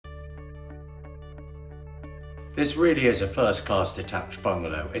This really is a first-class detached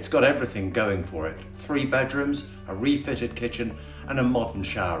bungalow. It's got everything going for it. 3 bedrooms, a refitted kitchen and a modern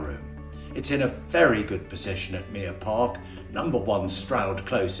shower room. It's in a very good position at Meir Park. Number 1 Stroud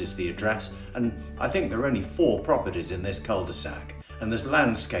Close is the address, and I think there are only 4 properties in this cul-de-sac, and there's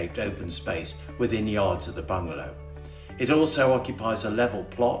landscaped open space within yards of the bungalow. It also occupies a level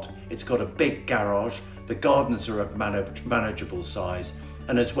plot. It's got a big garage, the gardens are of manageable size,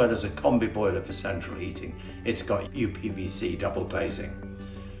 and as well as a combi boiler for central heating, it's got Upvc double glazing.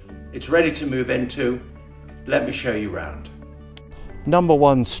 It's ready to move into. Let me show you round. Number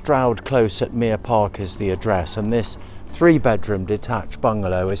 1 Stroud Close at Meir Park is the address, and this 3-bedroom detached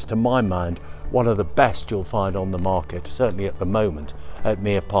bungalow is, to my mind, one of the best you'll find on the market, certainly at the moment at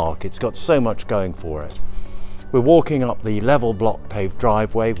Meir Park. It's got so much going for it. We're walking up the level block paved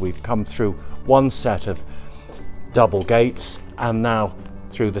driveway. We've come through one set of double gates and now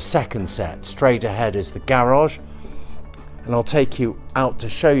through the second set. Straight ahead is the garage, and I'll take you out to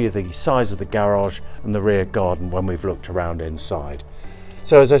show you the size of the garage and the rear garden when we've looked around inside.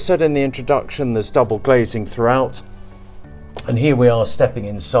 So as I said in the introduction, there's double glazing throughout, and here we are stepping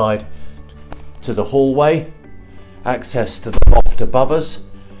inside to the hallway, access to the loft above us,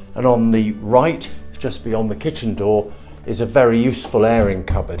 and on the right, just beyond the kitchen door, is a very useful airing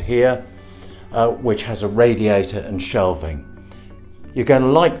cupboard here, which has a radiator and shelving. You're going to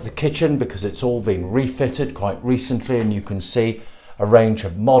like the kitchen because it's all been refitted quite recently, and you can see a range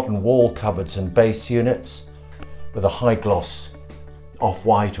of modern wall cupboards and base units with a high gloss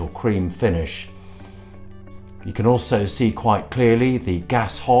off-white or cream finish. You can also see quite clearly the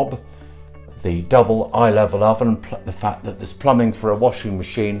gas hob, the double eye level oven, the fact that there's plumbing for a washing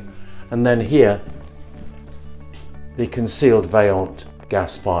machine, and then here the concealed Vaillant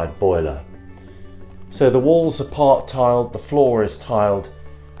gas-fired boiler. So the walls are part tiled, the floor is tiled,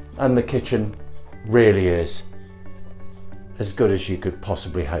 and the kitchen really is as good as you could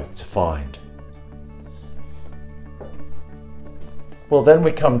possibly hope to find. Well, then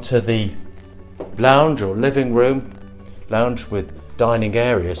we come to the lounge or living room, lounge with dining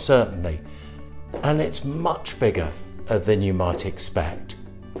area certainly, and it's much bigger than you might expect.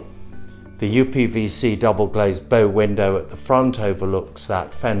 The Upvc double glazed bow window at the front overlooks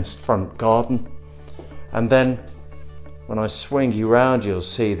that fenced front garden. And then when I swing you round, you'll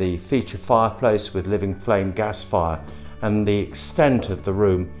see the feature fireplace with living flame gas fire and the extent of the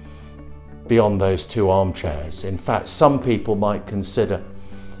room beyond those 2 armchairs. In fact, some people might consider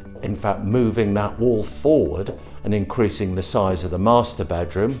moving that wall forward and increasing the size of the master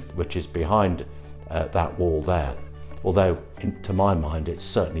bedroom, which is behind that wall there. Although, to my mind, it's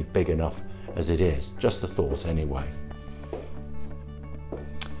certainly big enough as it is. Just a thought anyway.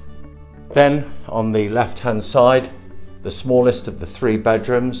 Then on the left-hand side, the smallest of the 3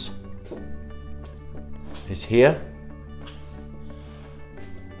 bedrooms is here.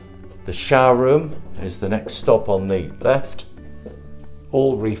 The shower room is the next stop on the left,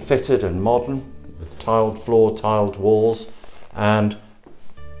 all refitted and modern with tiled floor, tiled walls, and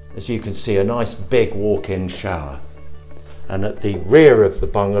as you can see, a nice big walk-in shower. And at the rear of the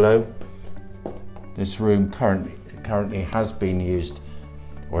bungalow, this room currently has been used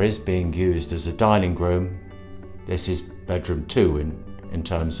or is being used as a dining room. This is bedroom 2 in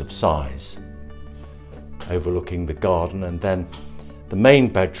terms of size, overlooking the garden. And then the main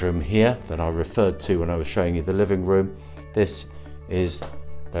bedroom here that I referred to when I was showing you the living room, this is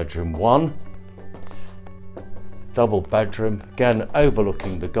bedroom 1, double bedroom, again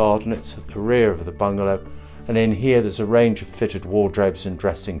overlooking the garden. It's at the rear of the bungalow, and in here there's a range of fitted wardrobes and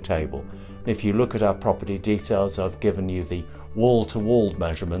dressing table. If you look at our property details, I've given you the wall-to-wall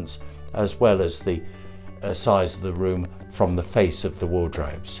measurements as well as the size of the room from the face of the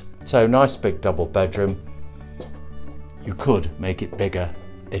wardrobes. So nice big double bedroom. You could make it bigger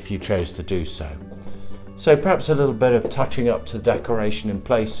if you chose to do so. So perhaps a little bit of touching up to decoration in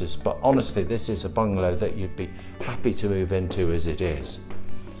places, but honestly this is a bungalow that you'd be happy to move into as it is.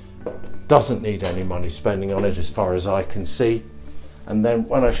 Doesn't need any money spending on it as far as I can see. And then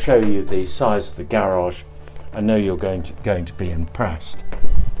when I show you the size of the garage, I know you're going to be impressed.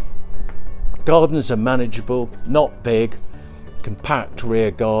 Gardens are manageable, not big, compact rear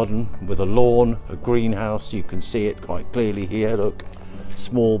garden with a lawn, a greenhouse. You can see it quite clearly here, look.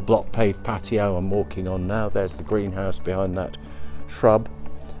 Small block paved patio I'm walking on now. There's the greenhouse behind that shrub.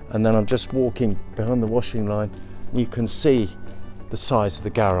 And then I'm just walking behind the washing line. You can see the size of the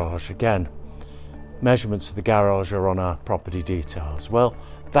garage again. Measurements of the garage are on our property details. Well,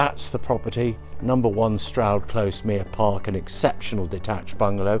 that's the property, number 1 Stroud Close, Meir Park, an exceptional detached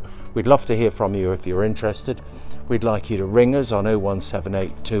bungalow. We'd love to hear from you if you're interested. We'd like you to ring us on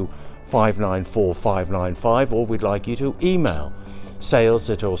 01782 594 595, or we'd like you to email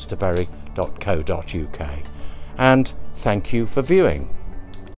sales@austerberry.co.uk. And thank you for viewing.